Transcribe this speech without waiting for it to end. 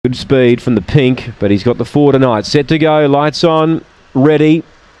Good speed from the pink, but he's got the 4 tonight. Set to go, lights on, ready,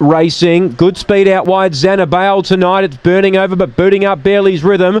 racing. Good speed out wide, Zanabale tonight. It's burning over but booting up Bailey's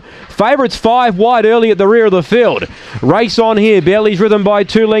Rhythm. Favourites 5 wide early at the rear of the field. Race on here, Bailey's Rhythm by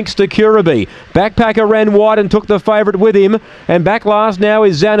 2 lengths to Kuraby. Backpacker ran wide and took the favourite with him. And back last now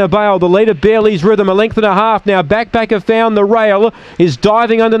is Zanabale, the leader Bailey's Rhythm, a length and a half now. Backpacker found the rail, is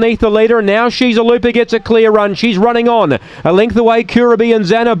diving underneath the leader, and now She's a Looper gets a clear run. She's running on. A length away, Kuraby and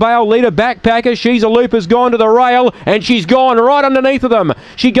Zanabale. Leader Backpacker, She's a Looper's gone to the rail, and she's gone right underneath of them.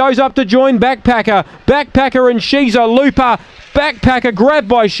 She goes up to join Backpacker. Backpacker and She's a Looper. Backpacker grabbed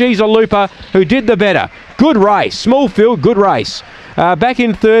by She's a Looper, who did the better. Good race. Small field, good race. Back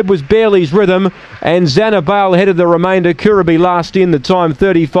in third was Bailey's Rhythm, and Zanabale headed the remainder. Kuraby last in, the time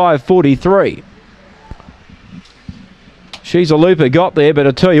 35.43. She's a Looper got there, but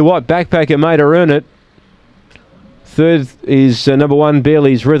I tell you what, Backpacker made her earn it. Third is number 1,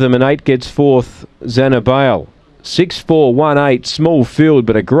 Bailey's Rhythm, and 8 gets fourth, Zanabale. 6-4-1-8, small field,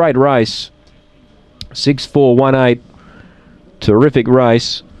 but a great race. 6-4-1-8, terrific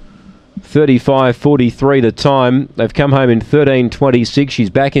race. 35.43 the time. They've come home in 13.26. She's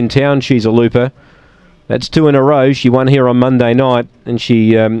back in town, She's a Looper. That's 2 in a row. She won here on Monday night, and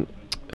she